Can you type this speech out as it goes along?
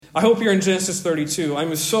I hope you're in Genesis 32.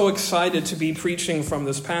 I'm so excited to be preaching from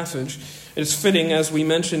this passage. It's fitting, as we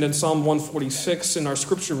mentioned in Psalm 146 in our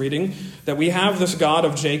scripture reading, that we have this God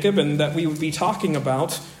of Jacob and that we would be talking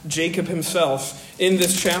about Jacob himself in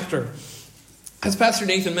this chapter. As Pastor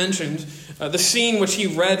Nathan mentioned, the scene which he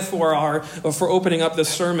read for opening up this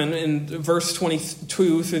sermon in verse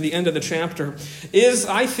 22 through the end of the chapter is,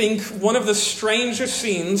 I think, one of the strangest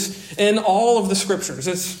scenes in all of the scriptures.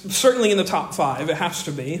 It's certainly in the top 5. It has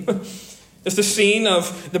to be. It's the scene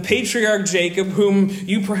of the patriarch Jacob, whom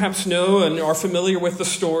you perhaps know and are familiar with the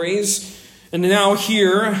stories. And now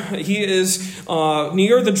here, he is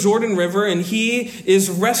near the Jordan River, and he is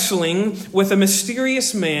wrestling with a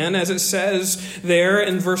mysterious man, as it says there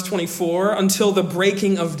in verse 24, until the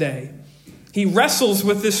breaking of day. He wrestles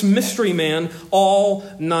with this mystery man all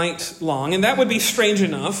night long. And that would be strange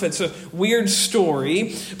enough. It's a weird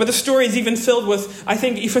story. But the story is even filled with, I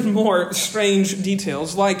think, even more strange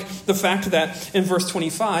details, like the fact that in verse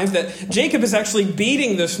 25, that Jacob is actually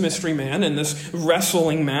beating this mystery man in this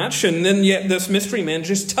wrestling match. And then yet this mystery man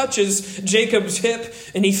just touches Jacob's hip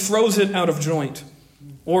and he throws it out of joint.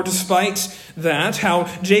 Or despite that, how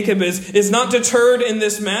Jacob is not deterred in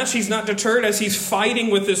this match. He's not deterred as he's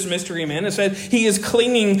fighting with this mystery man. Instead, he is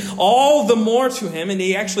clinging all the more to him, and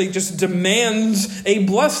he actually just demands a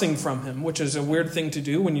blessing from him, which is a weird thing to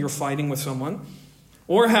do when you're fighting with someone.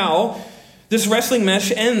 Or how this wrestling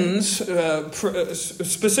match ends,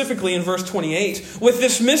 specifically in verse 28, with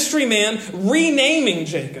this mystery man renaming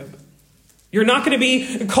Jacob. You're not going to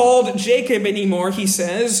be called Jacob anymore, he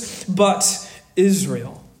says, but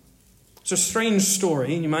Israel. It's a strange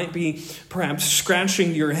story, and you might be perhaps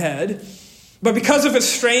scratching your head. But because of its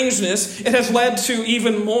strangeness, it has led to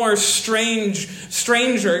even more stranger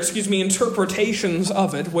interpretations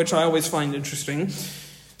of it, which I always find interesting.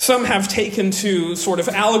 Some have taken to sort of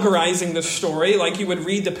allegorizing this story, like you would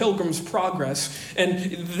read the Pilgrim's Progress, and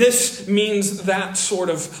this means that sort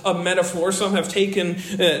of a metaphor. Some have taken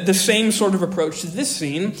the same sort of approach to this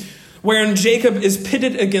scene, wherein Jacob is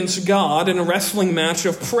pitted against God in a wrestling match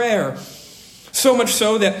of prayer. So much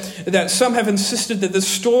so that some have insisted that this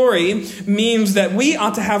story means that we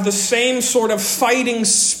ought to have the same sort of fighting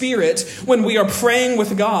spirit when we are praying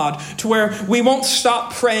with God, to where we won't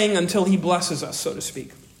stop praying until he blesses us, so to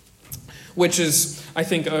speak. Which is, I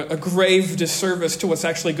think, a grave disservice to what's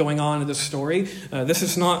actually going on in this story. This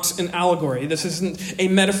is not an allegory. This isn't a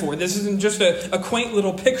metaphor. This isn't just a quaint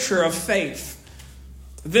little picture of faith.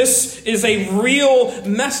 This is a real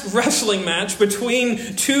wrestling match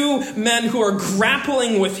between two men who are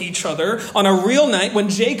grappling with each other on a real night when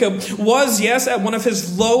Jacob was, yes, at one of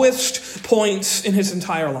his lowest points in his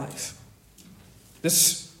entire life.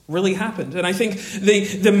 This really happened. And I think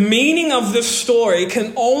the meaning of this story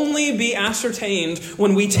can only be ascertained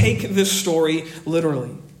when we take this story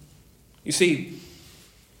literally. You see,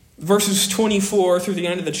 verses 24 through the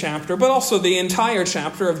end of the chapter, but also the entire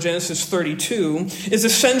chapter of Genesis 32, is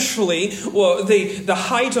essentially the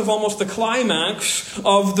height of almost the climax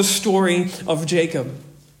of the story of Jacob.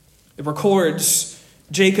 It records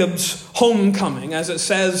Jacob's homecoming, as it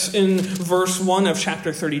says in verse 1 of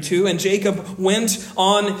chapter 32, and Jacob went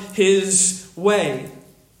on his way.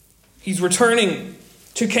 He's returning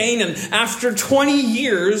to Canaan after 20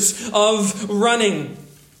 years of running.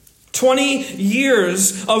 20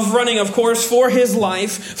 years of running, of course, for his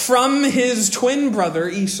life from his twin brother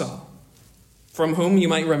Esau, from whom you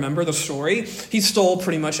might remember the story. He stole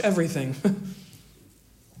pretty much everything.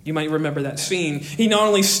 You might remember that scene. He not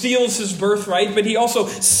only steals his birthright, but he also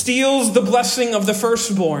steals the blessing of the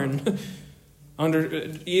firstborn.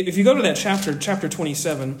 If you go to that chapter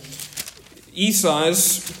 27, Esau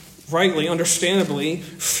is rightly, understandably,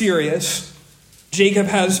 furious. Jacob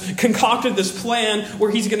has concocted this plan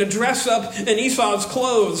where he's going to dress up in Esau's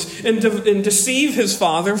clothes and deceive his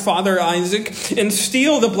father Isaac, and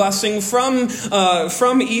steal the blessing from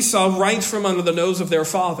Esau right from under the nose of their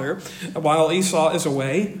father while Esau is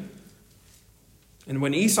away. And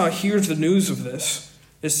when Esau hears the news of this,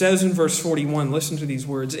 it says in verse 41, listen to these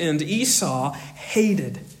words, and Esau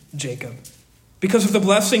hated Jacob because of the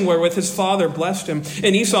blessing wherewith his father blessed him.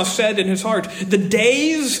 And Esau said in his heart, the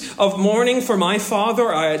days of mourning for my father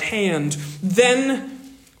are at hand.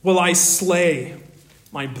 Then will I slay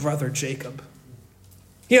my brother Jacob.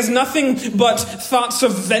 He has nothing but thoughts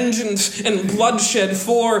of vengeance and bloodshed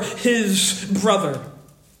for his brother.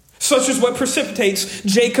 Such is what precipitates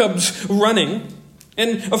Jacob's running.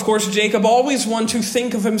 And, of course, Jacob, always one to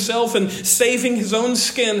think of himself and saving his own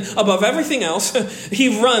skin above everything else,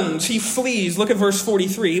 he runs, he flees. Look at verse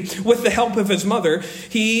 43. With the help of his mother,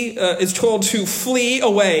 he is told to flee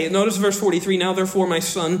away. Notice verse 43. Now, therefore, my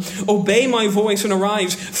son, obey my voice and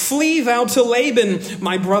arise. Flee thou to Laban,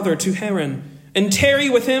 my brother, to Haran, and tarry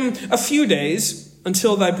with him a few days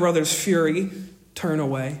until thy brother's fury turn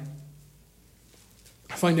away.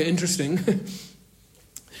 I find it interesting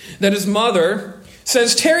that his mother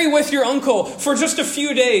says, tarry with your uncle for just a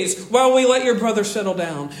few days while we let your brother settle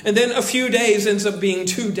down. And then a few days ends up being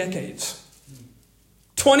 2 decades.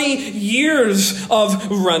 20 years of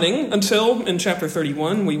running until, in chapter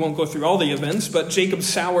 31, we won't go through all the events, but Jacob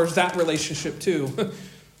sours that relationship too.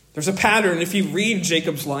 There's a pattern, if you read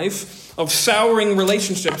Jacob's life, of souring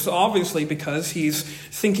relationships, obviously because he's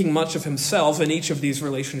thinking much of himself in each of these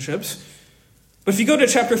relationships. But if you go to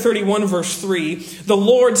chapter 31, verse 3, the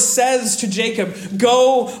Lord says to Jacob,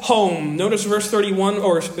 go home. Notice verse 31,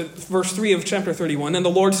 or verse 3 of chapter 31. And the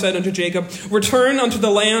Lord said unto Jacob, return unto the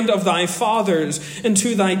land of thy fathers and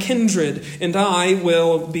to thy kindred, and I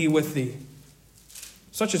will be with thee.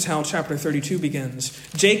 Such is how chapter 32 begins.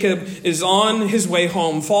 Jacob is on his way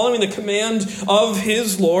home, following the command of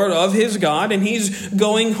his Lord, of his God, and he's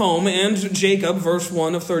going home. And Jacob, verse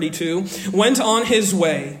 1 of 32, went on his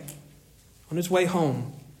way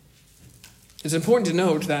home. It's important to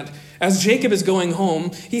note that as Jacob is going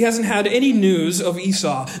home, he hasn't had any news of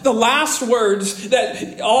Esau. The last words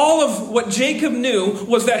that all of what Jacob knew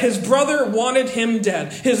was that his brother wanted him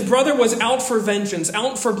dead. His brother was out for vengeance,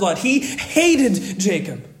 out for blood. He hated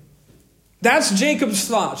Jacob. That's Jacob's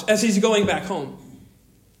thought as he's going back home.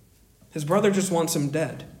 His brother just wants him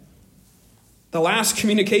dead. The last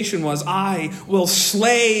communication was, I will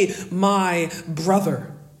slay my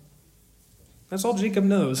brother. That's all Jacob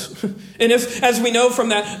knows. And if, as we know from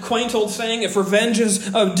that quaint old saying, if revenge is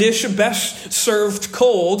a dish best served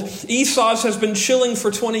cold, Esau's has been chilling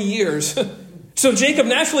for 20 years. So Jacob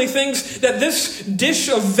naturally thinks that this dish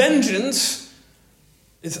of vengeance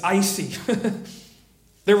is icy.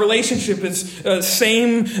 Their relationship is the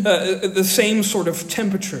same sort of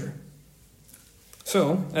temperature.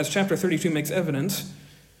 So, as chapter 32 makes evidence,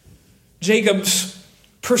 Jacob's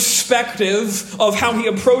perspective of how he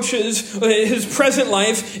approaches his present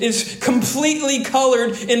life is completely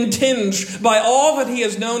colored and tinged by all that he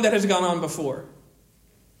has known that has gone on before.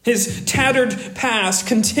 His tattered past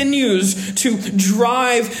continues to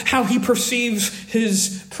drive how he perceives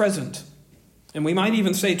his present. And we might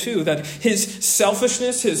even say, too, that his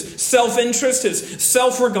selfishness, his self-interest, his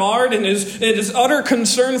self-regard, and his utter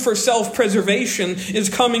concern for self-preservation is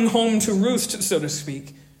coming home to roost, so to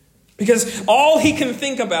speak. Because all he can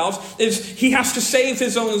think about is he has to save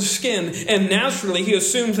his own skin. And naturally, he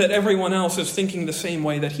assumes that everyone else is thinking the same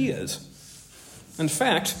way that he is. In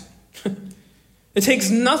fact, it takes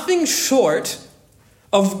nothing short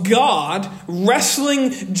of God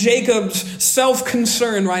wresting Jacob's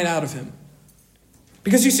self-concern right out of him.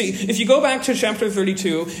 Because you see, if you go back to chapter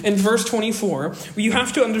 32 and verse 24, you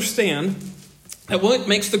have to understand that what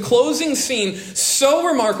makes the closing scene so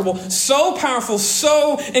remarkable, so powerful,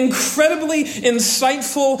 so incredibly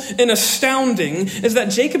insightful and astounding is that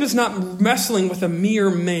Jacob is not wrestling with a mere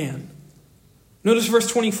man. Notice verse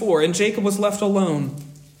 24, and Jacob was left alone,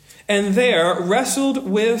 and there wrestled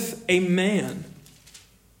with a man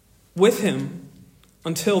with him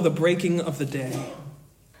until the breaking of the day.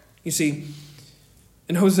 You see,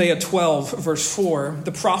 in Hosea 12, verse 4,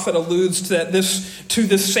 the prophet alludes to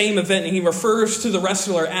this same event, and he refers to the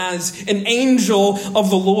wrestler as an angel of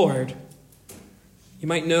the Lord. You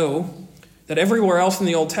might know that everywhere else in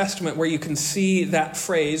the Old Testament where you can see that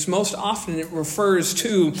phrase, most often it refers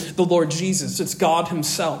to the Lord Jesus. It's God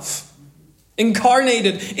himself,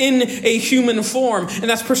 incarnated in a human form, and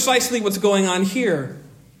that's precisely what's going on here.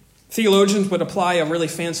 Theologians would apply a really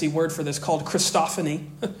fancy word for this called Christophany,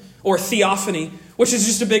 or theophany, which is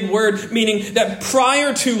just a big word meaning that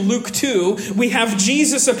prior to Luke 2, we have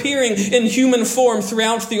Jesus appearing in human form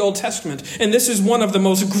throughout the Old Testament. And this is one of the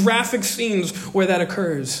most graphic scenes where that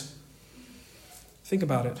occurs. Think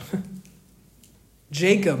about it.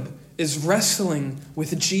 Jacob is wrestling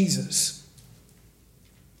with Jesus.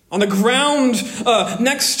 On the ground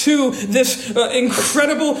next to this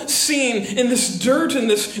incredible scene, in this dirt, in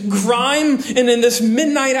this grime, and in this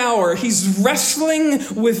midnight hour, he's wrestling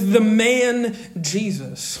with the man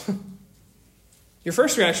Jesus. Your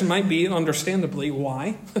first reaction might be, understandably,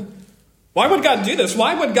 why? Why would God do this?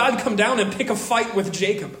 Why would God come down and pick a fight with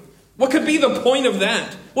Jacob? What could be the point of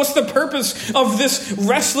that? What's the purpose of this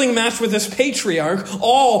wrestling match with this patriarch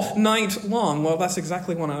all night long? Well, that's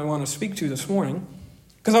exactly what I want to speak to this morning.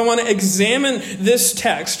 Because I want to examine this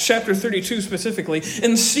text, chapter 32 specifically,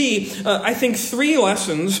 and see, I think, 3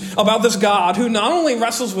 lessons about this God who not only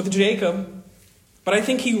wrestles with Jacob, but I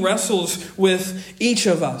think he wrestles with each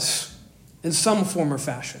of us in some form or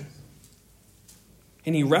fashion.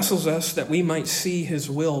 And he wrestles us that we might see his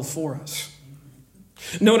will for us.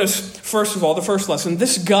 Notice, first of all, the first lesson,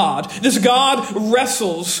 this God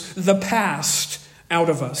wrestles the past out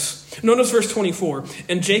of us. Notice verse 24,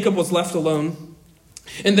 and Jacob was left alone.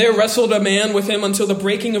 And there wrestled a man with him until the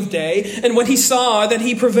breaking of day. And when he saw that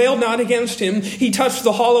he prevailed not against him, he touched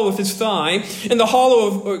the hollow of his thigh. And the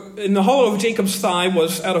hollow of Jacob's thigh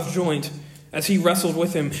was out of joint as he wrestled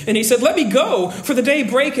with him. And he said, let me go, for the day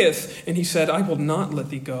breaketh. And he said, I will not let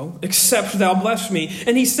thee go, except thou bless me.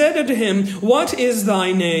 And he said unto him, what is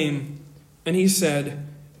thy name? And he said,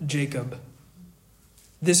 Jacob.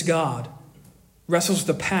 This God wrestles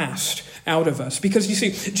the past out of us. Because you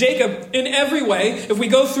see, Jacob, in every way, if we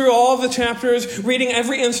go through all the chapters, reading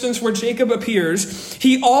every instance where Jacob appears,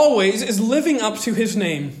 he always is living up to his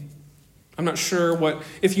name. I'm not sure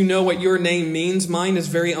if you know what your name means. Mine is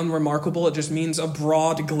very unremarkable. It just means a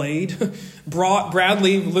broad glade.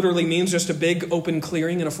 Bradley literally means just a big open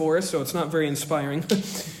clearing in a forest, so it's not very inspiring.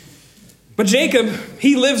 But Jacob,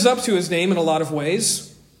 he lives up to his name in a lot of ways.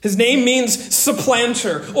 His name means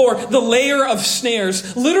supplanter, or the layer of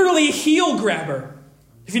snares, literally heel grabber.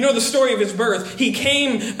 If you know the story of his birth, he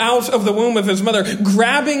came out of the womb of his mother,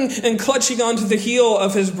 grabbing and clutching onto the heel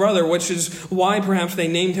of his brother, which is why perhaps they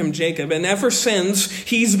named him Jacob. And ever since,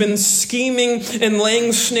 he's been scheming and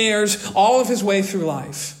laying snares all of his way through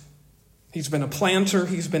life. He's been a planter,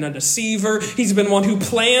 he's been a deceiver, he's been one who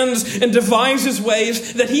plans and devises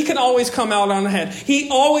ways that he can always come out on ahead. He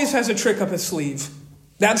always has a trick up his sleeve.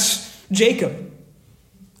 That's Jacob.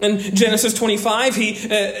 In Genesis 25,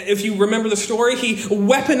 if you remember the story, he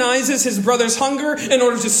weaponizes his brother's hunger in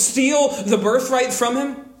order to steal the birthright from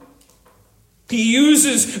him. He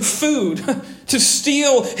uses food to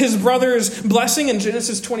steal his brother's blessing. In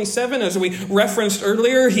Genesis 27, as we referenced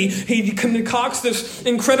earlier, he concocts this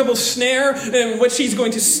incredible snare in which he's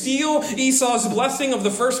going to steal Esau's blessing of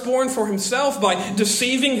the firstborn for himself by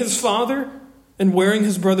deceiving his father and wearing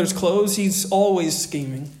his brother's clothes. He's always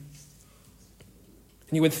scheming.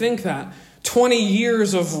 And you would think that 20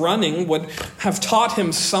 years of running would have taught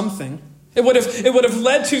him something. It would have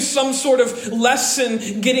led to some sort of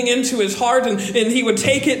lesson getting into his heart, and he would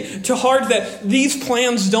take it to heart that these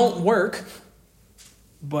plans don't work.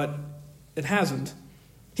 But it hasn't.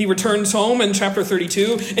 He returns home in chapter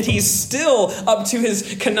 32, and he's still up to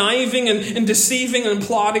his conniving and deceiving and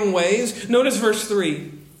plotting ways. Notice verse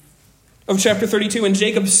 3. Of chapter 32, and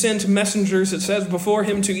Jacob sent messengers, it says, before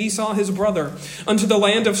him to Esau his brother, unto the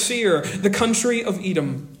land of Seir, the country of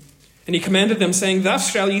Edom. And he commanded them, saying,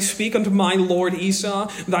 thus shall ye speak unto my lord Esau,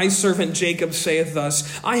 thy servant Jacob saith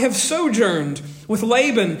thus, I have sojourned with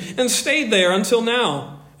Laban, and stayed there until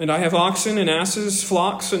now. And I have oxen and asses,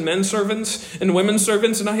 flocks and men servants and women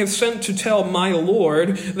servants, and I have sent to tell my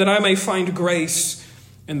lord that I may find grace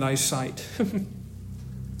in thy sight.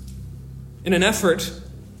 In an effort,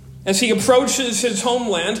 as he approaches his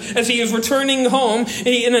homeland, as he is returning home,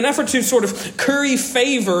 in an effort to sort of curry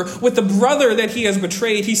favor with the brother that he has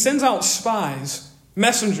betrayed, he sends out spies,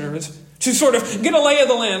 messengers, to sort of get a lay of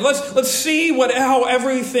the land. Let's see how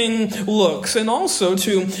everything looks, and also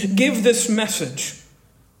to give this message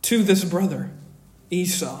to this brother,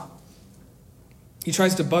 Esau. He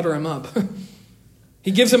tries to butter him up.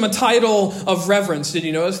 He gives him a title of reverence. Did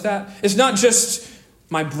you notice that? It's not just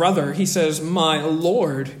my brother, he says, my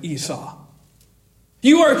lord Esau.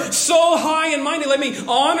 You are so high and mighty. Let me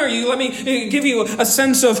honor you. Let me give you a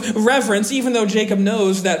sense of reverence, even though Jacob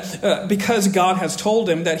knows that because God has told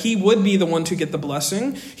him that he would be the one to get the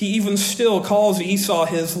blessing, he even still calls Esau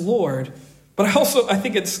his lord. But I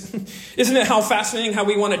think isn't it how fascinating how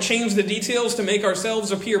we want to change the details to make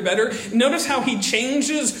ourselves appear better? Notice how he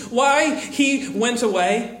changes why he went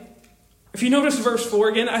away. If you notice verse 4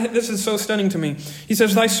 again, this is so stunning to me. He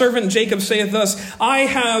says, thy servant Jacob saith thus, I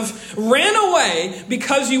have ran away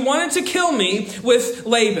because you wanted to kill me with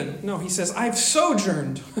Laban. No, he says, I've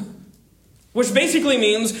sojourned. Which basically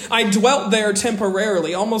means I dwelt there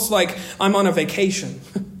temporarily, almost like I'm on a vacation.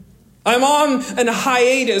 I'm on an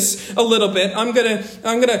hiatus a little bit. I'm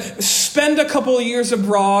gonna spend a couple of years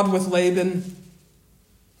abroad with Laban.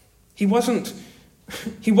 He wasn't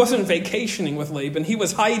vacationing with Laban. He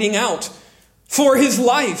was hiding out for his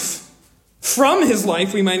life. From his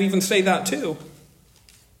life, we might even say that too.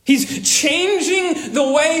 He's changing the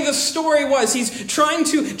way the story was. He's trying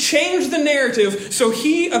to change the narrative so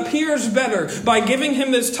he appears better by giving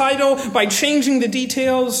him this title, by changing the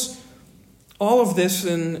details. All of this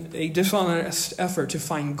in a dishonest effort to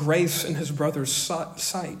find grace in his brother's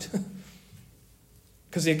sight.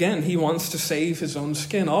 Because again, he wants to save his own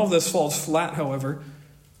skin. All of this falls flat, however,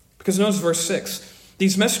 because notice verse 6.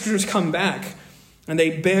 These messengers come back, and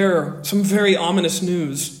they bear some very ominous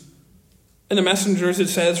news. And the messengers, it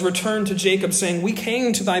says, return to Jacob, saying, we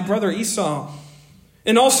came to thy brother Esau,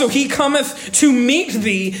 and also he cometh to meet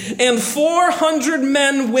thee, and 400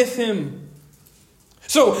 men with him.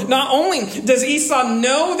 So not only does Esau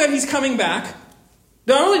know that he's coming back,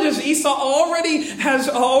 not only does Esau has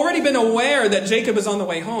already been aware that Jacob is on the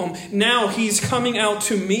way home, now he's coming out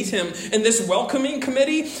to meet him. And this welcoming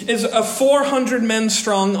committee is a 400 men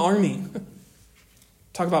strong army.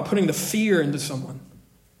 Talk about putting the fear into someone.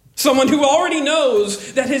 Someone who already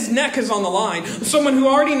knows that his neck is on the line. Someone who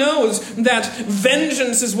already knows that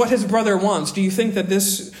vengeance is what his brother wants. Do you think that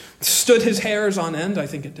this stood his hairs on end? I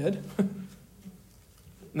think it did.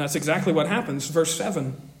 And that's exactly what happens. Verse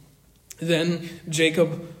 7. Then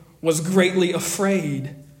Jacob was greatly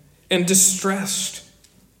afraid and distressed.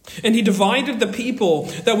 And he divided the people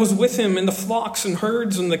that was with him in the flocks and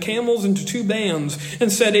herds and the camels into 2 bands, and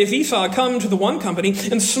said, if Esau come to the one company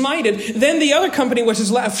and smite it, then the other company which is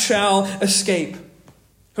left shall escape.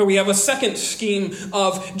 Here we have a second scheme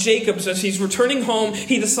of Jacob's. As he's returning home,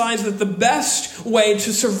 he decides that the best way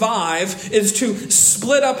to survive is to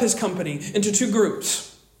split up his company into 2 groups,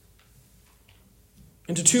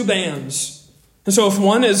 into 2 bands. And so if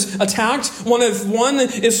one is attacked, if one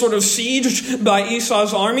is sort of sieged by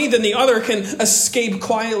Esau's army, then the other can escape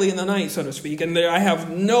quietly in the night, so to speak. And I have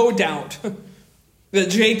no doubt that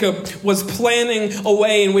Jacob was planning a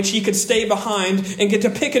way in which he could stay behind and get to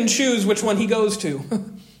pick and choose which one he goes to.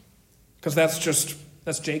 Because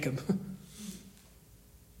that's Jacob.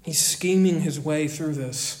 He's scheming his way through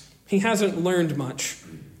this. He hasn't learned much.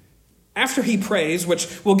 After he prays, which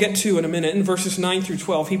we'll get to in a minute, in verses 9 through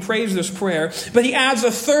 12, he prays this prayer, but he adds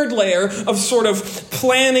a third layer of sort of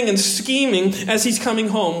planning and scheming as he's coming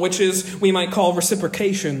home, which is, we might call,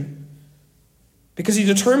 reciprocation. Because he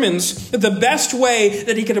determines that the best way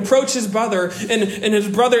that he could approach his brother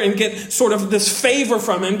and get sort of this favor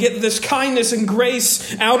from him, get this kindness and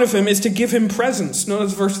grace out of him, is to give him presents.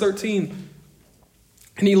 Notice verse 13.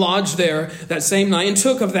 And he lodged there that same night and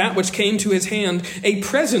took of that which came to his hand a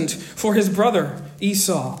present for his brother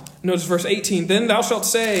Esau. Notice verse 18. Then thou shalt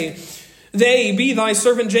say, they be thy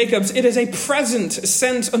servant Jacob's. It is a present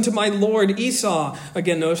sent unto my lord Esau.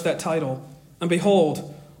 Again, notice that title. And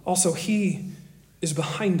behold, also he is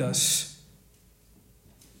behind us.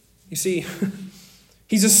 You see,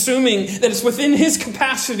 he's assuming that it's within his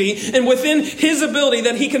capacity and within his ability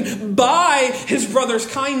that he can buy his brother's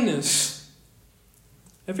kindness.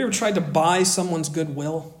 Have you ever tried to buy someone's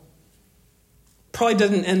goodwill? Probably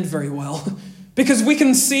doesn't end very well. Because we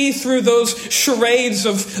can see through those charades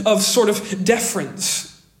of sort of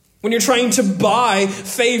deference. When you're trying to buy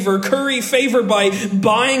favor, curry favor by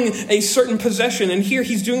buying a certain possession. And here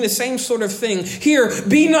he's doing the same sort of thing. Here,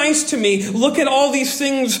 be nice to me. Look at all these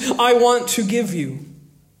things I want to give you.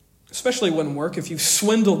 Especially when work, if you've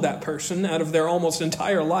swindled that person out of their almost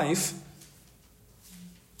entire life.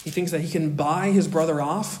 He thinks that he can buy his brother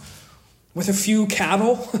off with a few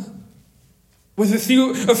cattle, with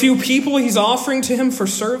a few people he's offering to him for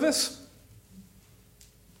service.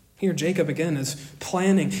 Here Jacob again is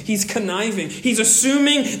planning. He's conniving. He's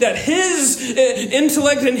assuming that his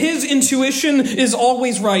intellect and his intuition is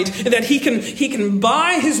always right, and that he can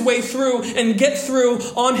buy his way through and get through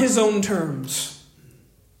on his own terms.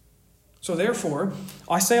 So therefore,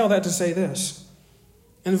 I say all that to say this.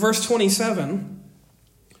 In verse 27,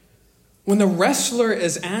 when the wrestler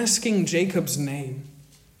is asking Jacob's name,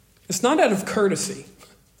 it's not out of courtesy.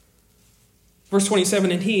 Verse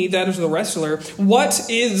 27, and he, that is the wrestler, what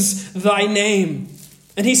is thy name?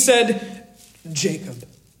 And he said, Jacob.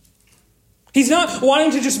 He's not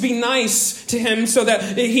wanting to just be nice to him so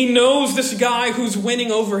that he knows this guy who's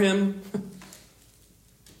winning over him.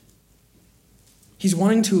 He's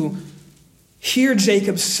wanting to hear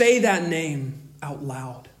Jacob say that name out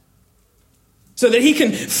loud. So that he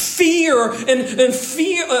can feel and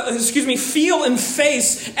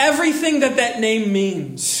face everything that name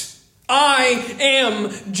means. I am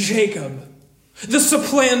Jacob, the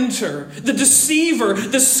supplanter, the deceiver,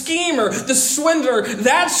 the schemer, the swindler.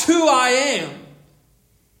 That's who I am.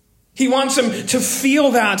 He wants him to feel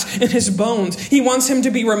that in his bones. He wants him to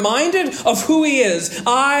be reminded of who he is.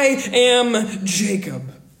 I am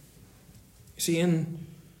Jacob. You see, in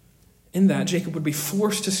that, Jacob would be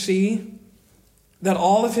forced to see that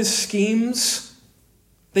all of his schemes,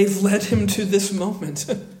 they've led him to this moment.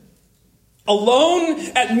 Alone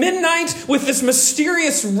at midnight with this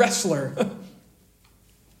mysterious wrestler.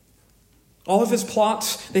 All of his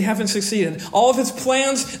plots, they haven't succeeded. All of his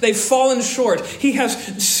plans, they've fallen short. He has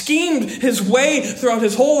schemed his way throughout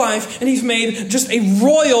his whole life, and he's made just a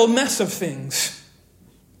royal mess of things.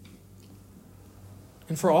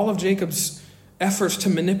 And for all of Jacob's efforts to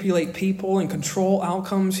manipulate people and control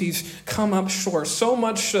outcomes, he's come up short. So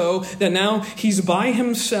much so that now he's by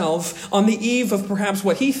himself on the eve of perhaps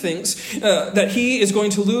what he thinks, that he is going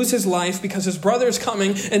to lose his life because his brother is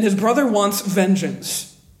coming and his brother wants vengeance.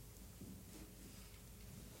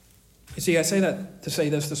 You see, I say that to say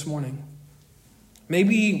this morning.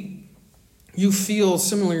 Maybe you feel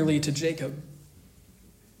similarly to Jacob.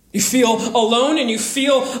 You feel alone and you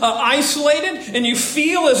feel isolated and you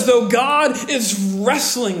feel as though God is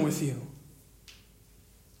wrestling with you.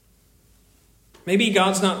 Maybe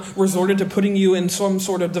God's not resorted to putting you in some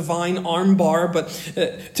sort of divine armbar, but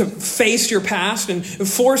to face your past and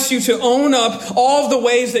force you to own up all of the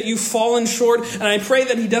ways that you've fallen short. And I pray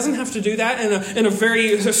that he doesn't have to do that in a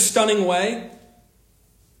very stunning way.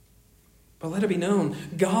 But let it be known,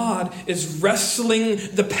 God is wrestling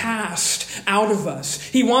the past out of us.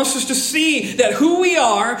 He wants us to see that who we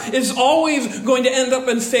are is always going to end up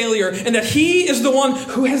in failure, and that he is the one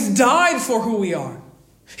who has died for who we are.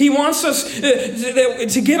 He wants us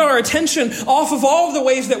to get our attention off of all of the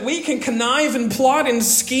ways that we can connive and plot and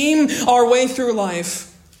scheme our way through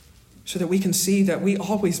life, so that we can see that we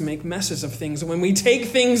always make messes of things. And when we take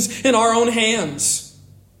things in our own hands,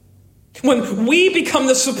 when we become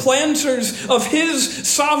the supplanters of his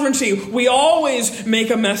sovereignty, we always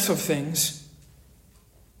make a mess of things.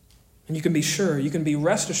 And you can be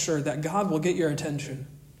rest assured that God will get your attention.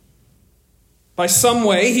 By some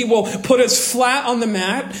way, he will put us flat on the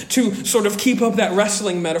mat to sort of keep up that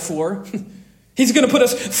wrestling metaphor. He's going to put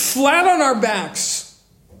us flat on our backs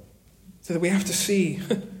so that we have to see.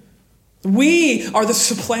 We are the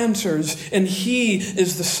supplanters and he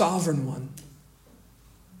is the sovereign one.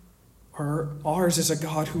 Ours is a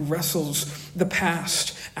God who wrestles the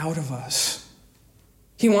past out of us.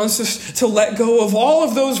 He wants us to let go of all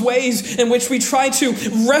of those ways in which we try to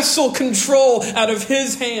wrestle control out of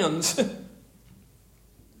his hands. And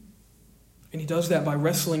he does that by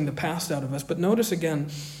wrestling the past out of us. But notice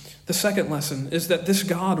again, the second lesson is that this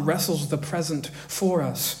God wrestles the present for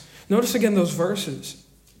us. Notice again those verses.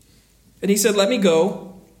 And he said, "Let me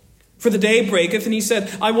go, for the day breaketh." And he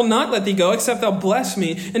said, "I will not let thee go, except thou bless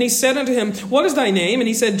me." And he said unto him, "What is thy name?" And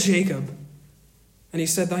he said, "Jacob." And he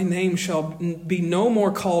said, "Thy name shall be no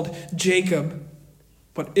more called Jacob,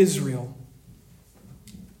 but Israel."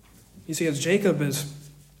 You see, as Jacob is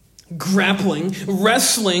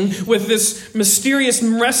wrestling with this mysterious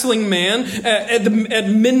wrestling man at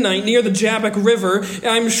midnight near the Jabbok River,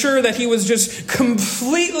 I'm sure that he was just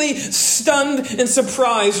completely stunned and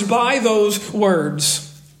surprised by those words.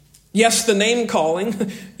 Yes, the name calling,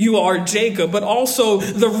 you are Jacob, but also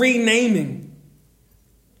the renaming.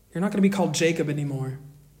 You're not going to be called Jacob anymore.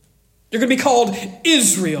 You're going to be called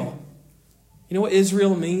Israel. You know what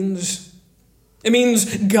Israel means? It means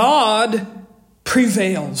God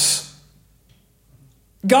prevails.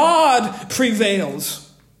 God prevails.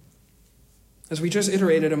 As we just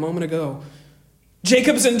iterated a moment ago,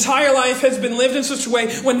 Jacob's entire life has been lived in such a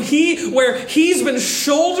way where he's been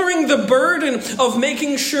shouldering the burden of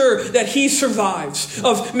making sure that he survives,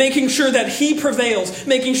 of making sure that he prevails,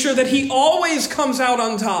 making sure that he always comes out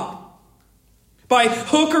on top. By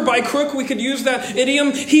hook or by crook, we could use that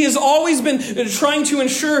idiom. He has always been trying to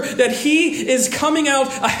ensure that he is coming out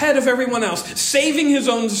ahead of everyone else, saving his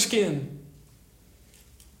own skin.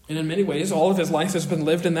 And in many ways, all of his life has been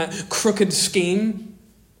lived in that crooked scheme.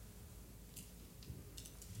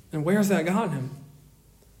 And where has that gotten him?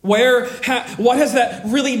 What has that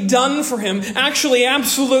really done for him? Actually,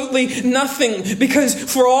 absolutely nothing. Because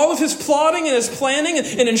for all of his plotting and his planning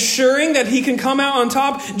and ensuring that he can come out on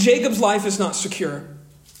top, Jacob's life is not secure.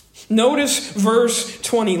 Notice verse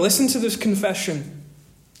 20. Listen to this confession.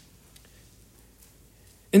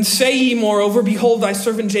 "And say ye moreover, Behold, thy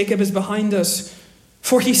servant Jacob is behind us.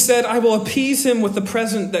 For he said, I will appease him with the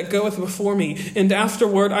present that goeth before me, and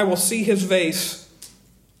afterward I will see his face.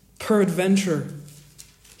 Peradventure,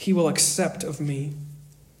 he will accept of me."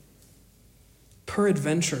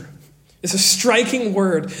 Peradventure is a striking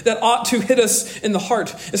word that ought to hit us in the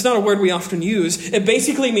heart. It's not a word we often use. It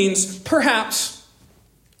basically means perhaps,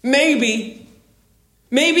 maybe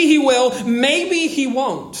he will, maybe he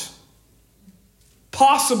won't.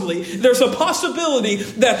 Possibly. There's a possibility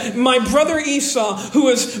that my brother Esau, who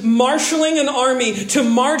is marshaling an army to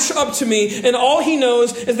march up to me, and all he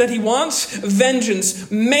knows is that he wants vengeance,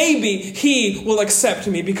 maybe he will accept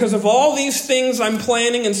me because of all these things I'm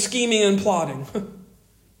planning and scheming and plotting.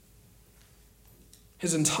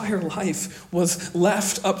 His entire life was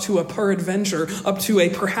left up to a peradventure, up to a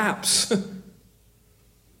perhaps.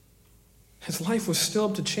 His life was still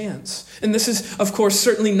up to chance. And this is, of course,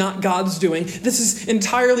 certainly not God's doing. This is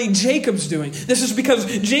entirely Jacob's doing. This is because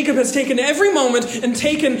Jacob has taken every moment and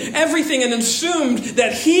taken everything and assumed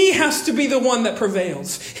that he has to be the one that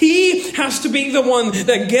prevails. He has to be the one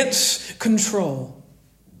that gets control.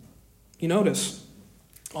 You notice,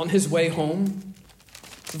 on his way home,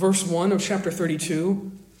 verse 1 of chapter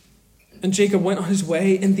 32, and Jacob went on his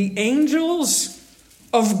way, and the angels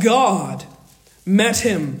of God met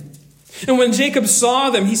him. And when Jacob saw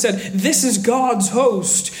them, he said, "This is God's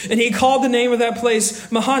host." And he called the name of that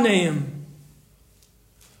place Mahanaim.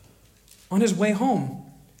 On his way home,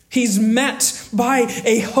 he's met by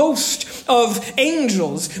a host of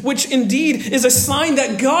angels, which indeed is a sign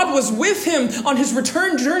that God was with him on his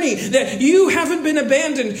return journey, that you haven't been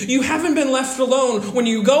abandoned, you haven't been left alone. When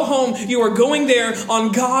you go home, you are going there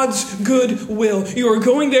on God's good will. You are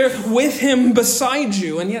going there with him beside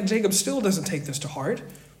you. And yet Jacob still doesn't take this to heart.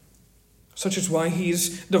 Such is why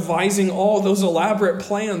he's devising all those elaborate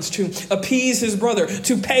plans to appease his brother,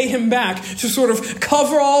 to pay him back, to sort of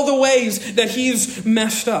cover all the ways that he's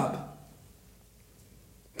messed up.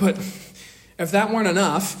 But if that weren't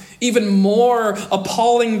enough, even more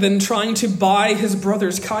appalling than trying to buy his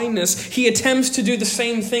brother's kindness, he attempts to do the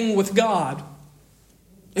same thing with God.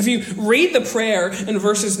 If you read the prayer in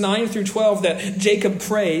verses 9 through 12 that Jacob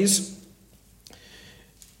prays,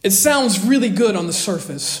 it sounds really good on the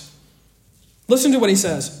surface. Listen to what he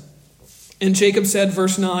says. And Jacob said,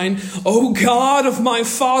 verse 9, "O God of my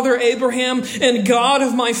father Abraham and God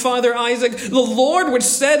of my father Isaac, the Lord which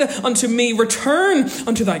said unto me, Return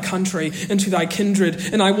unto thy country and to thy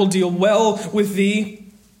kindred, and I will deal well with thee.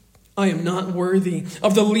 I am not worthy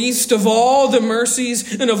of the least of all the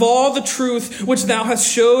mercies and of all the truth which thou hast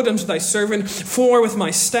showed unto thy servant. For with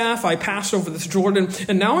my staff I passed over this Jordan,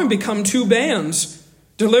 and now I'm become two bands.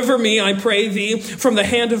 Deliver me, I pray thee, from the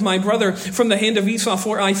hand of my brother, from the hand of Esau,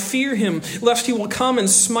 for I fear him, lest he will come and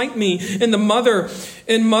smite me, and the mother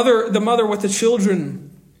with the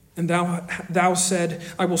children. And thou said,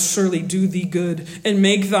 I will surely do thee good, and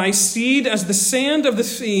make thy seed as the sand of the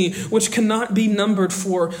sea, which cannot be numbered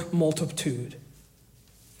for multitude."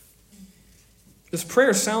 This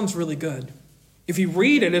prayer sounds really good. If you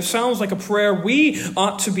read it, it sounds like a prayer we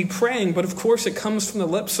ought to be praying, but of course it comes from the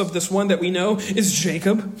lips of this one that we know is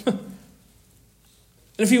Jacob. And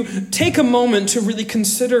if you take a moment to really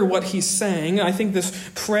consider what he's saying, I think this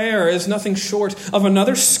prayer is nothing short of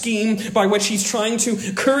another scheme by which he's trying to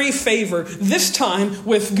curry favor, this time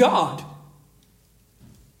with God.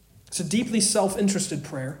 It's a deeply self-interested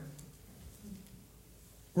prayer.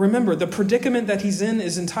 Remember, the predicament that he's in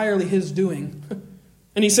is entirely his doing.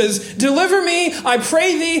 And he says, "Deliver me, I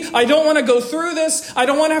pray thee. I don't want to go through this. I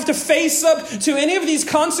don't want to have to face up to any of these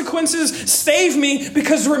consequences. Save me,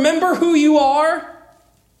 because remember who you are."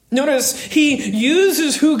 Notice, he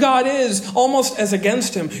uses who God is almost as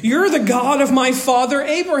against him. "You're the God of my father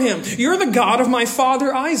Abraham. You're the God of my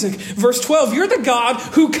father Isaac." Verse 12, "You're the God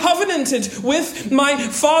who covenanted with my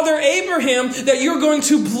father Abraham that you're going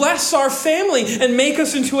to bless our family and make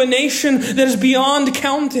us into a nation that is beyond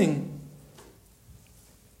counting."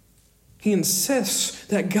 He insists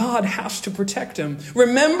that God has to protect him.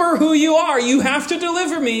 Remember who you are. You have to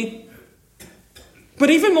deliver me.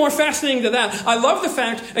 But even more fascinating than that, I love the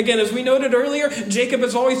fact, again, as we noted earlier, Jacob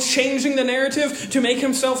is always changing the narrative to make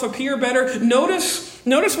himself appear better. Notice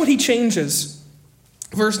what he changes.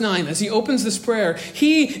 Verse 9, as he opens this prayer,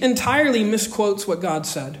 he entirely misquotes what God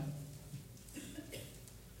said.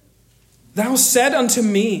 "Thou said unto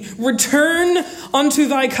me, Return unto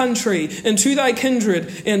thy country and to thy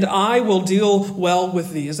kindred, and I will deal well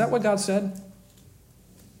with thee." Is that what God said?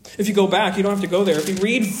 If you go back, you don't have to go there. If you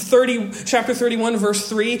read chapter 31, verse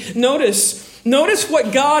 3, notice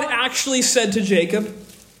what God actually said to Jacob.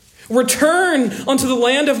 "Return unto the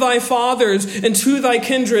land of thy fathers and to thy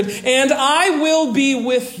kindred, and I will be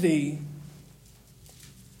with thee."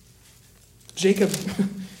 Jacob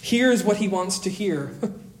hears what he wants to hear.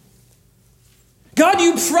 God,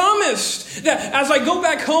 you promised that as I go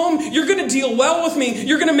back home, you're going to deal well with me.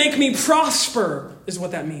 You're going to make me prosper, is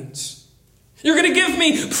what that means. You're going to give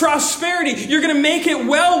me prosperity. You're going to make it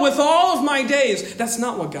well with all of my days. That's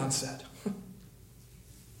not what God said.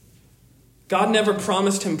 God never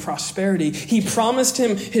promised him prosperity. He promised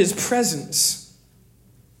him his presence.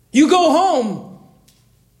 You go home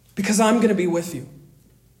because I'm going to be with you.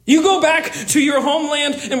 You go back to your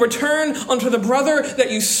homeland and return unto the brother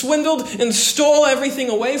that you swindled and stole everything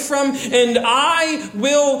away from, and I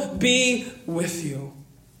will be with you.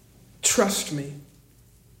 Trust me.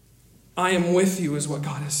 I am with you is what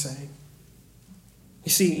God is saying.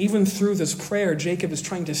 You see, even through this prayer, Jacob is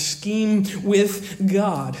trying to scheme with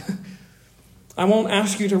God. I won't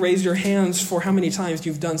ask you to raise your hands for how many times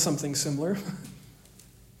you've done something similar.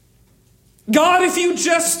 God, if you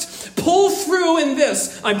just pull through in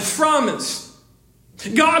this, I promise.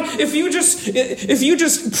 God, if you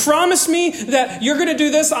just promise me that you're going to do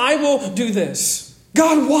this, I will do this.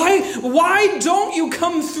 God, why don't you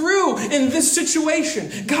come through in this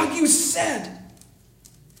situation? God, you said.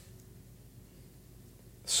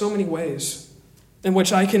 So many ways in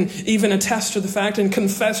which I can even attest to the fact and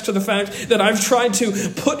confess to the fact that I've tried to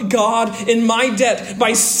put God in my debt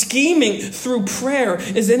by scheming through prayer.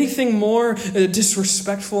 Is anything more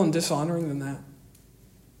disrespectful and dishonoring than that?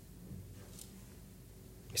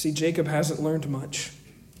 You see, Jacob hasn't learned much.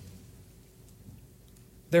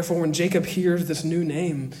 Therefore, when Jacob hears this new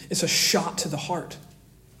name, it's a shot to the heart.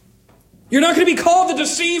 You're not going to be called the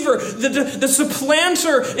deceiver, the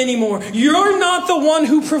supplanter anymore. You're not the one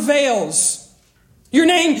who prevails. Your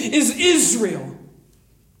name is Israel,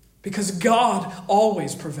 because God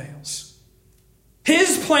always prevails.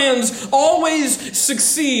 His plans always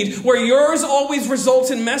succeed. Where yours always result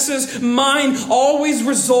in messes, mine always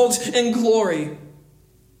result in glory.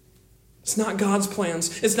 It's not God's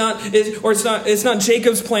plans. It's not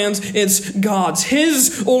Jacob's plans. It's God's.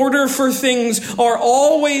 His order for things are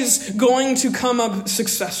always going to come up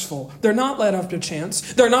successful. They're not left up to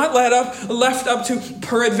chance. They're not left up to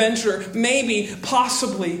peradventure, maybe,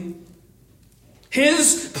 possibly.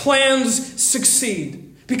 His plans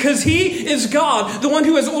succeed because He is God, the one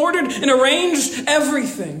who has ordered and arranged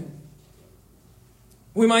everything.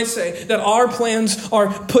 We might say that our plans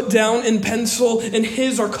are put down in pencil and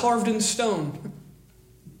His are carved in stone.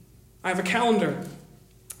 I have a calendar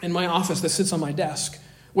in my office that sits on my desk,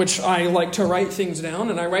 which I like to write things down,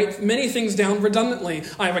 and I write many things down redundantly.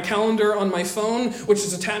 I have a calendar on my phone, which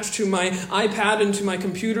is attached to my iPad and to my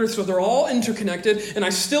computer, so they're all interconnected, and I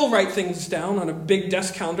still write things down on a big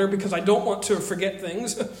desk calendar because I don't want to forget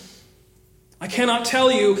things. I cannot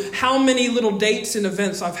tell you how many little dates and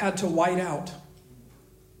events I've had to white out.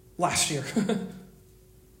 Last year,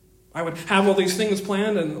 I would have all these things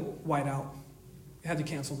planned and white out. I had to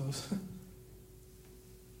cancel those.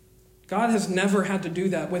 God has never had to do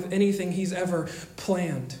that with anything He's ever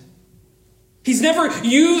planned. He's never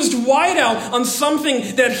used whiteout on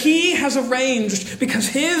something that He has arranged because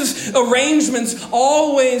His arrangements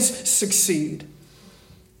always succeed.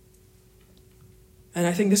 And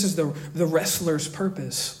I think this is the wrestler's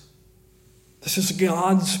purpose. This is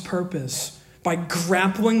God's purpose. By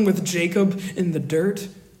grappling with Jacob in the dirt,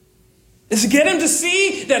 is to get him to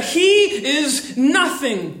see that he is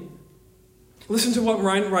nothing. Listen to what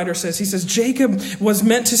Ryan Ryder says. He says, Jacob was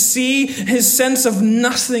meant to see his sense of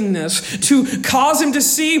nothingness, to cause him to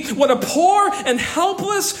see what a poor and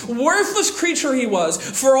helpless, worthless creature he was.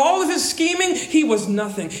 For all of his scheming, he was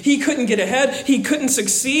nothing. He couldn't get ahead. He couldn't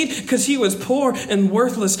succeed because he was poor and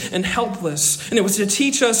worthless and helpless. And it was to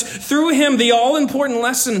teach us through him the all-important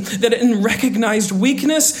lesson that in recognized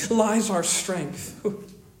weakness lies our strength.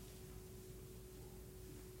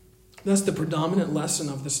 That's the predominant lesson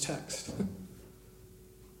of this text.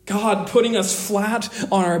 God putting us flat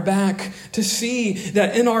on our back to see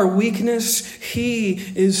that in our weakness, He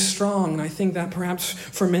is strong. And I think that perhaps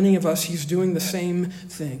for many of us, He's doing the same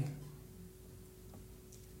thing.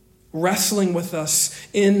 Wrestling with us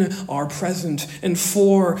in our present and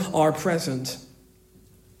for our present.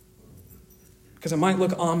 Because it might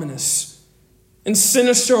look ominous and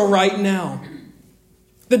sinister right now.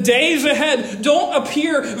 The days ahead don't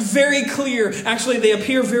appear very clear. Actually, they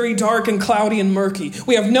appear very dark and cloudy and murky.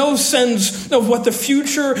 We have no sense of what the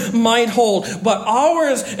future might hold. But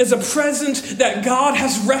ours is a present that God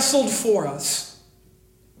has wrestled for us.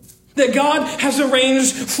 That God has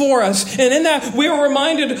arranged for us. And in that, we are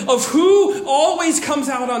reminded of who always comes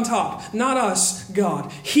out on top. Not us, God.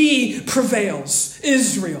 He prevails.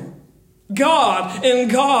 Israel. God and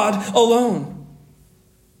God alone.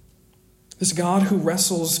 This God who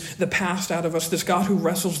wrestles the past out of us. This God who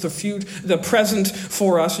wrestles the present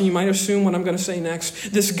for us. And you might assume what I'm going to say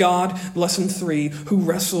next. This God, lesson 3, who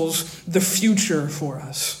wrestles the future for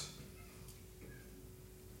us.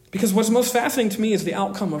 Because what's most fascinating to me is the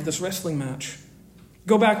outcome of this wrestling match.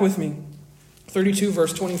 Go back with me. 32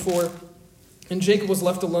 verse 24. And Jacob was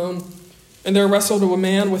left alone. And there wrestled a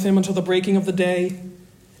man with him until the breaking of the day.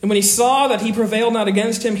 And when he saw that he prevailed not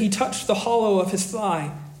against him, he touched the hollow of his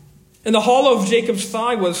thigh. And the hollow of Jacob's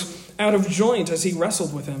thigh was out of joint as he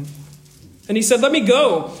wrestled with him. And he said, let me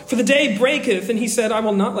go, for the day breaketh. And he said, I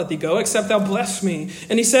will not let thee go, except thou bless me.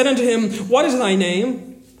 And he said unto him, what is thy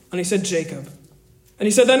name? And he said, Jacob. And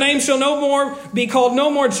he said, thy name shall no more be called no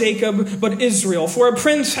more Jacob, but Israel. For a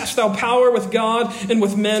prince hast thou power with God and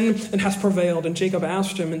with men, and hast prevailed. And Jacob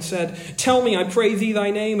asked him and said, tell me, I pray thee, thy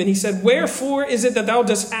name. And he said, wherefore is it that thou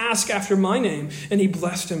dost ask after my name? And he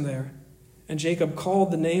blessed him there. And Jacob called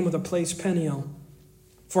the name of the place Peniel.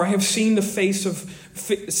 For I have seen God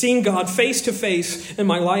face to face, and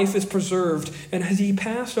my life is preserved. And as he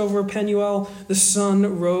passed over Peniel, the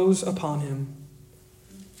sun rose upon him.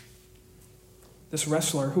 This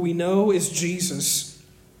wrestler, who we know is Jesus,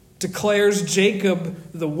 declares Jacob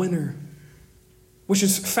the winner, which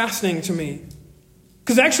is fascinating to me.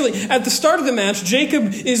 Because actually, at the start of the match,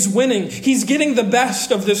 Jacob is winning. He's getting the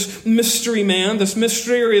best of this mystery man, this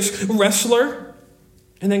mysterious wrestler.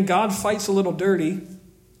 And then God fights a little dirty.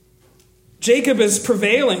 Jacob is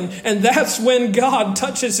prevailing, and that's when God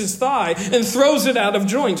touches his thigh and throws it out of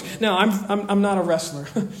joint. Now, I'm not a wrestler.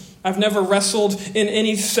 I've never wrestled in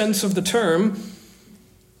any sense of the term.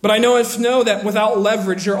 But I know that without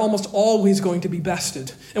leverage, you're almost always going to be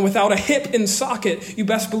bested. And without a hip in socket, you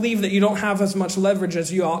best believe that you don't have as much leverage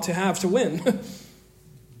as you ought to have to win.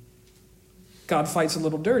 God fights a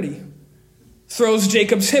little dirty. Throws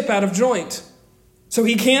Jacob's hip out of joint. So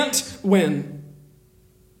he can't win.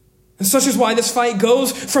 And such is why this fight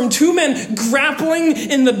goes from two men grappling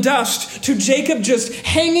in the dust to Jacob just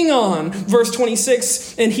hanging on. Verse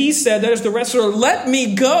 26, and he said, that is the wrestler, let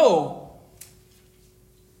me go.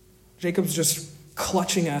 Jacob's just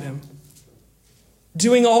clutching at him,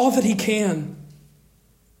 doing all that he can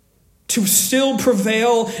to still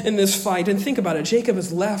prevail in this fight. And think about it, Jacob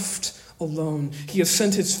is left alone. He has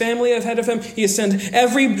sent his family ahead of him. He has sent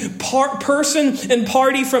every person and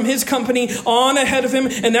party from his company on ahead of him.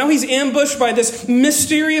 And now he's ambushed by this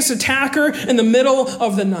mysterious attacker in the middle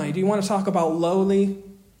of the night. You want to talk about lowly,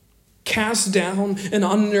 cast down, and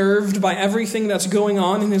unnerved by everything that's going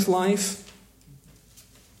on in his life?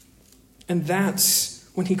 And that's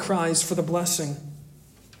when he cries for the blessing.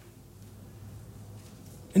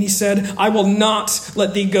 And he said, I will not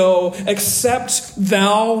let thee go, except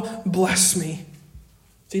thou bless me.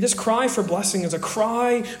 See, this cry for blessing is a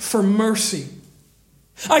cry for mercy.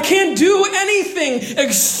 I can't do anything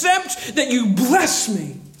except that you bless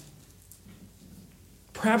me.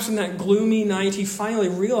 Perhaps in that gloomy night, he finally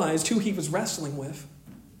realized who he was wrestling with.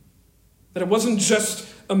 That it wasn't just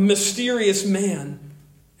a mysterious man.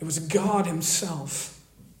 It was God himself.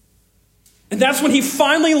 And that's when he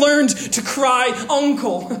finally learned to cry,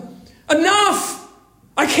 Uncle, enough!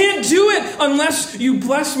 I can't do it unless you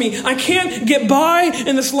bless me. I can't get by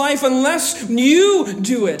in this life unless you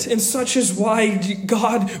do it. And such is why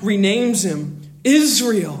God renames him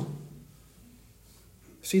Israel.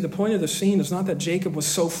 See, the point of the scene is not that Jacob was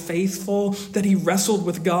so faithful that he wrestled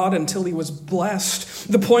with God until he was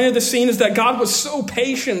blessed. The point of the scene is that God was so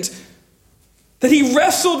patient that he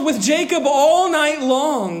wrestled with Jacob all night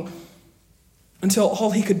long until all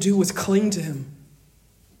he could do was cling to him.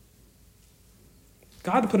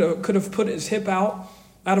 God could have put his hip out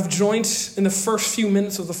of joint in the first few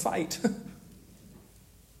minutes of the fight.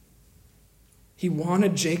 He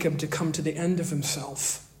wanted Jacob to come to the end of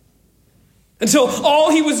himself until all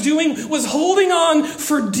he was doing was holding on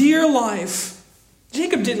for dear life.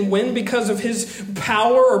 Jacob didn't win because of his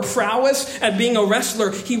power or prowess at being a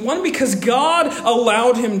wrestler. He won because God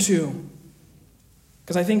allowed him to.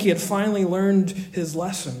 Because I think he had finally learned his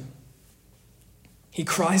lesson. He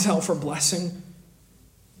cries out for blessing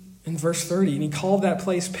in verse 30. And he called that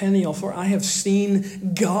place Peniel, for I have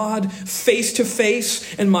seen God face to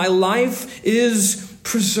face, and my life is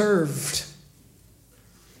preserved.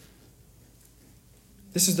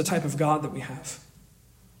 This is the type of God that we have.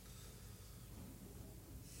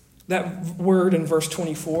 That word in verse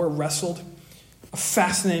 24, wrestled, a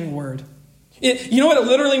fascinating word. You know what it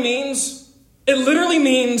literally means? It literally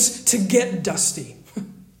means to get dusty.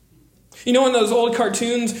 You know in those old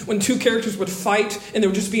cartoons when two characters would fight and there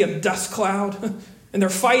would just be a dust cloud and they're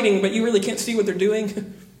fighting but you really can't see what they're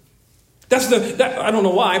doing? I don't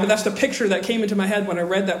know why, but that's the picture that came into my head when I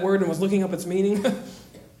read that word and was looking up its meaning.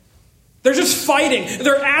 They're just fighting.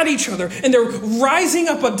 They're at each other and they're rising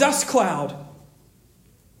up a dust cloud.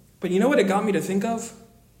 But you know what it got me to think of?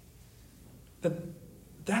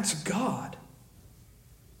 That's God.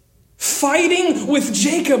 Fighting with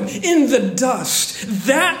Jacob in the dust.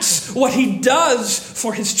 That's what he does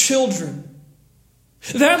for his children.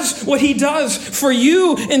 That's what he does for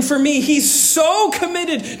you and for me. He's so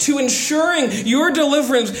committed to ensuring your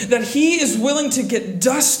deliverance that he is willing to get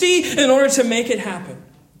dusty in order to make it happen.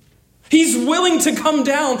 He's willing to come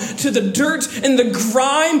down to the dirt and the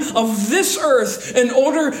grime of this earth in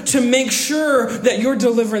order to make sure that your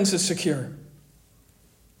deliverance is secure.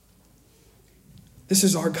 This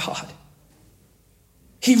is our God.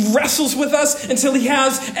 He wrestles with us until he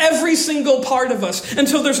has every single part of us,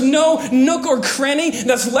 until there's no nook or cranny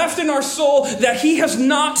that's left in our soul that he has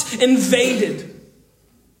not invaded.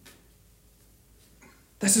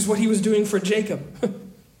 This is what he was doing for Jacob.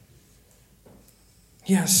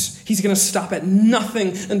 Yes, he's going to stop at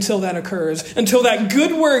nothing until that occurs, until that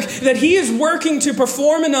good work that he is working to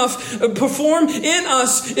perform in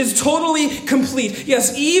us is totally complete.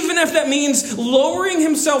 Yes, even if that means lowering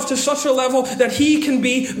himself to such a level that he can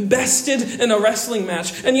be bested in a wrestling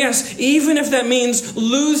match. And yes, even if that means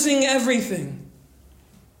losing everything.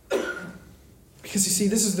 Because you see,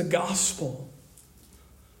 this is the gospel.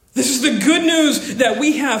 This is the good news that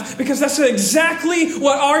we have, because that's exactly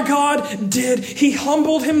what our God did. He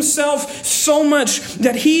humbled himself so much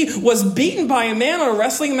that he was beaten by a man in a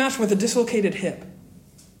wrestling match with a dislocated hip.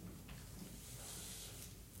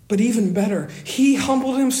 But even better, he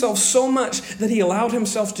humbled himself so much that he allowed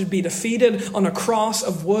himself to be defeated on a cross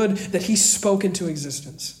of wood that he spoke into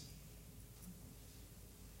existence.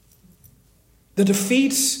 The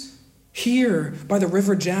defeats here by the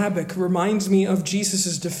river Jabbok reminds me of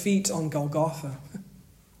Jesus' defeat on Golgotha.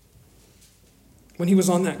 When he was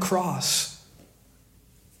on that cross,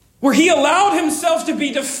 where he allowed himself to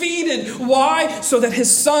be defeated. Why? So that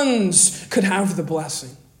his sons could have the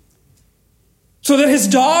blessing. So that his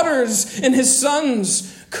daughters and his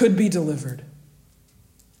sons could be delivered.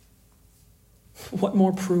 What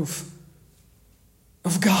more proof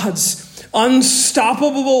of God's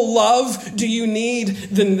unstoppable love do you need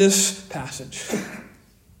than this passage?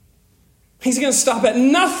 He's going to stop at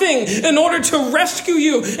nothing in order to rescue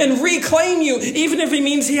you and reclaim you, even if it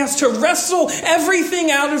means he has to wrestle everything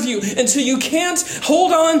out of you until you can't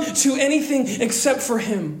hold on to anything except for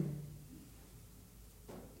him.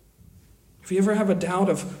 If you ever have a doubt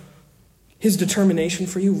of his determination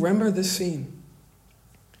for you, remember this scene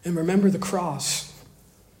and remember the cross.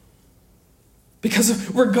 Because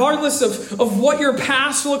regardless of what your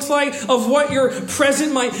past looks like, of what your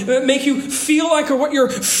present might make you feel like, or what your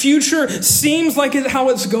future seems like, how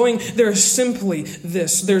it's going, there's simply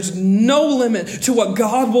this. There's no limit to what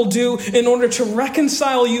God will do in order to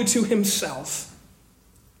reconcile you to himself.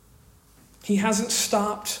 He hasn't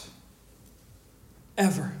stopped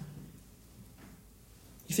ever.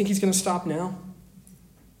 You think he's going to stop now?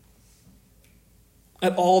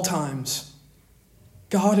 At all times,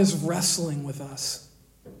 God is wrestling with us.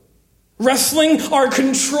 Wrestling our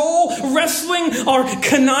control, wrestling our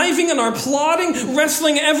conniving and our plotting,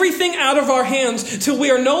 wrestling everything out of our hands till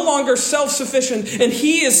we are no longer self-sufficient and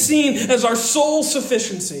he is seen as our sole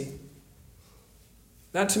sufficiency.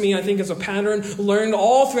 That to me, I think, is a pattern learned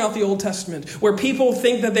all throughout the Old Testament, where people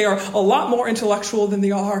think that they are a lot more intellectual than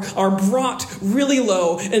they are brought really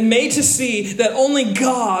low and made to see that only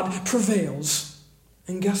God prevails.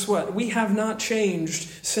 And guess what? We have not changed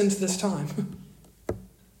since this time.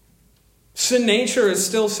 Sin nature is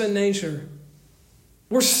still sin nature.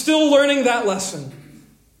 We're still learning that lesson.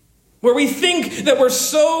 Where we think that we're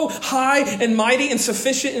so high and mighty and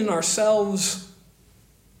sufficient in ourselves.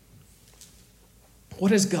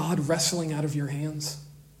 What is God wrestling out of your hands?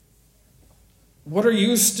 What are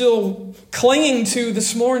you still clinging to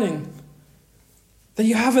this morning that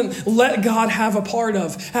you haven't let God have a part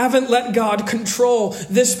of, haven't let God control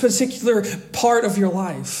this particular part of your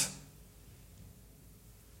life?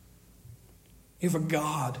 You have a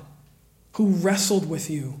God who wrestled with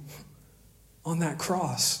you on that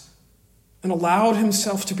cross and allowed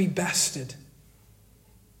himself to be bested.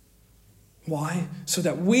 Why? So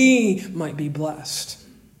that we might be blessed.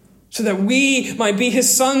 So that we might be his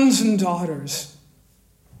sons and daughters.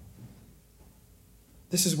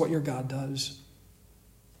 This is what your God does.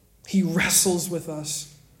 He wrestles with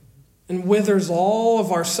us and withers all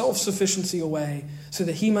of our self-sufficiency away so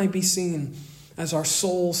that he might be seen as our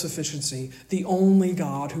sole sufficiency, the only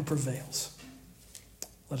God who prevails.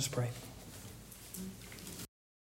 Let us pray.